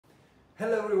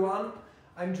Hello everyone,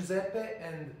 I'm Giuseppe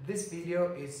and this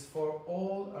video is for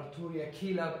all Arturia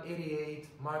KeyLab 88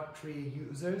 Mark III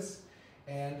users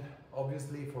and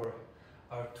obviously for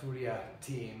Arturia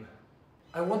team.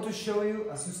 I want to show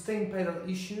you a sustain pedal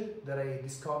issue that I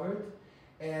discovered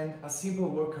and a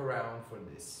simple workaround for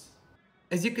this.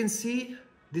 As you can see,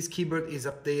 this keyboard is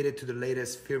updated to the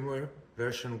latest firmware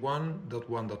version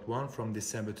 1.1.1 from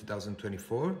December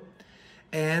 2024.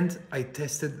 And I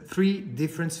tested 3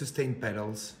 different sustain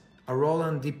pedals, a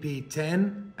Roland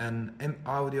DP-10, an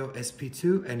MkIII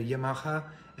SP2 and a Yamaha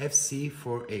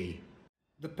FC-4A.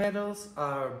 The pedals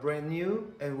are brand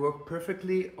new and work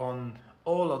perfectly on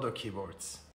all other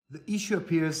keyboards. The issue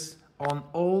appears on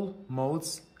all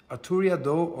modes, Arturia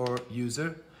DAW or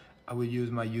user. I will use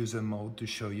my user mode to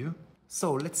show you.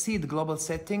 So let's see the global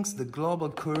settings. The global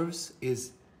curves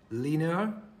is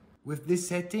linear. With these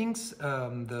settings,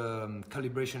 the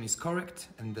calibration is correct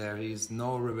and there is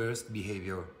no reversed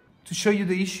behavior. To show you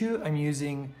the issue, I'm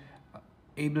using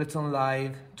Ableton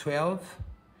Live 12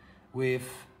 with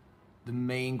the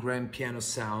main grand piano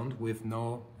sound with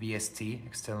no VST,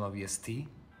 external VST.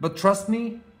 But trust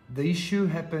me, the issue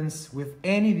happens with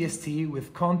any VST,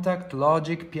 with Kontakt,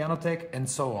 Logic, Pianotech and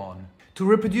so on. To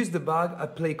reproduce the bug, I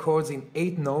play chords in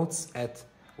 8 notes at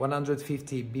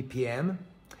 150 BPM.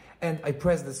 And I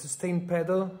press the sustain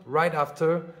pedal right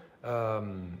after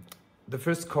the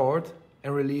first chord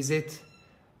and release it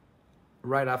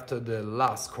right after the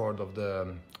last chord of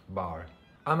the bar.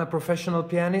 I'm a professional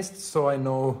pianist, so I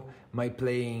know my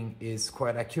playing is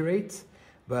quite accurate.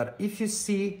 But if you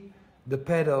see the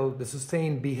pedal, the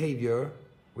sustain behavior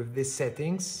with these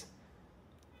settings,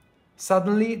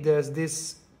 suddenly there's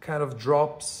this kind of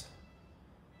drops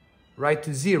right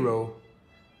to 0.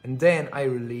 And then I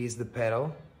release the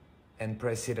pedal and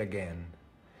press it again.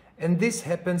 And this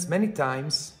happens many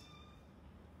times.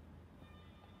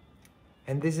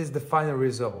 And this is the final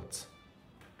result.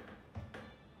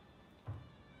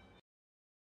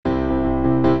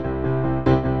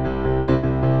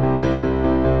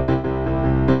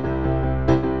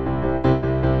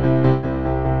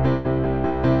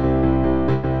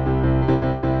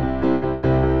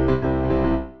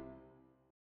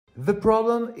 The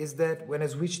problem is that when I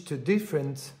switch to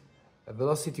different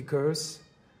velocity curves,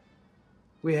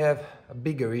 we have a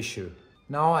bigger issue.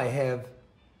 Now I have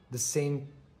the same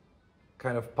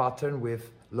kind of pattern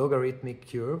with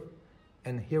logarithmic curve,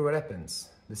 and here what happens,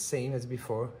 the same as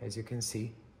before, as you can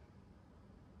see,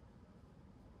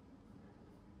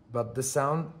 but the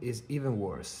sound is even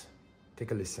worse.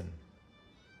 Take a listen.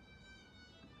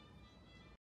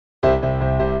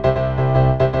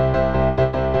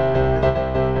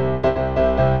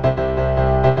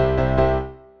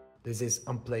 This is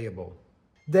unplayable.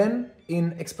 Then,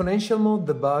 in exponential mode,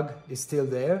 the bug is still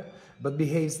there, but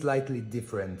behaves slightly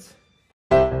different.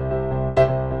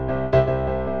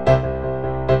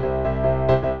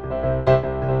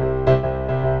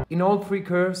 In all 3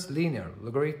 curves, linear,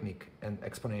 logarithmic and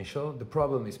exponential, the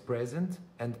problem is present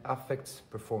and affects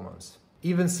performance.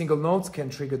 Even single notes can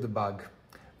trigger the bug,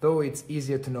 though it's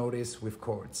easier to notice with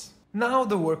chords. Now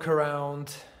the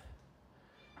workaround.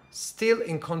 Still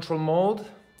in control mode,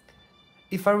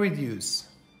 if I reduce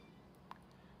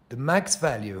the max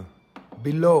value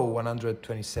below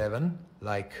 127,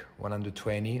 like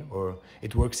 120, or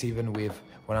it works even with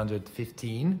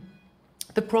 115,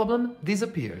 the problem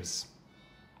disappears.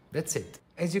 That's it.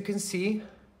 As you can see,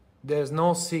 there's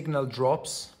no signal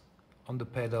drops on the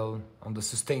pedal, on the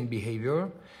sustained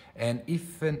behavior, and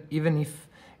even if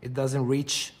it doesn't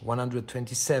reach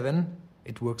 127,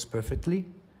 it works perfectly,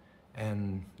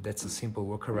 and that's a simple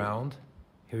workaround.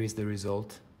 Here is the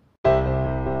result.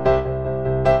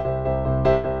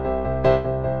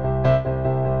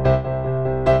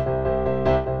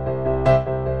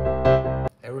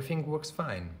 Everything works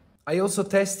fine. I also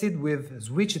tested with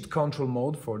switched control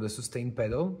mode for the sustain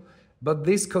pedal, but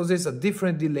this causes a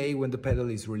different delay when the pedal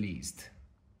is released.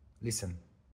 Listen.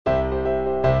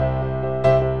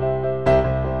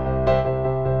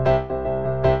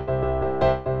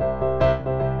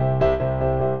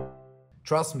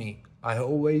 Trust me, I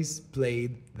always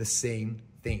played the same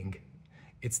thing.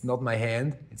 It's not my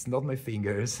hand, it's not my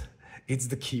fingers, it's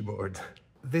the keyboard.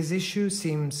 This issue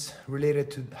seems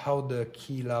related to how the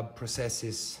KeyLab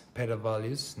processes pedal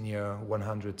values near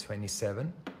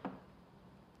 127.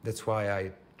 That's why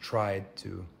I tried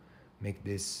to make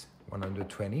this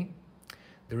 120.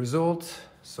 The result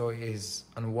is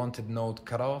unwanted note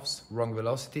cutoffs, wrong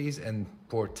velocities and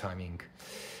poor timing.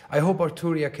 I hope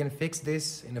Arturia can fix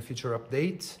this in a future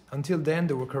update. Until then,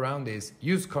 the workaround is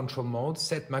use control mode,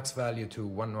 set max value to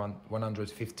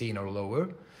 115 or lower,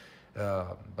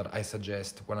 but I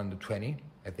suggest 120.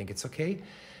 I think it's okay.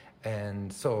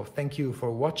 And so thank you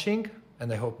for watching,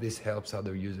 and I hope this helps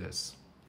other users.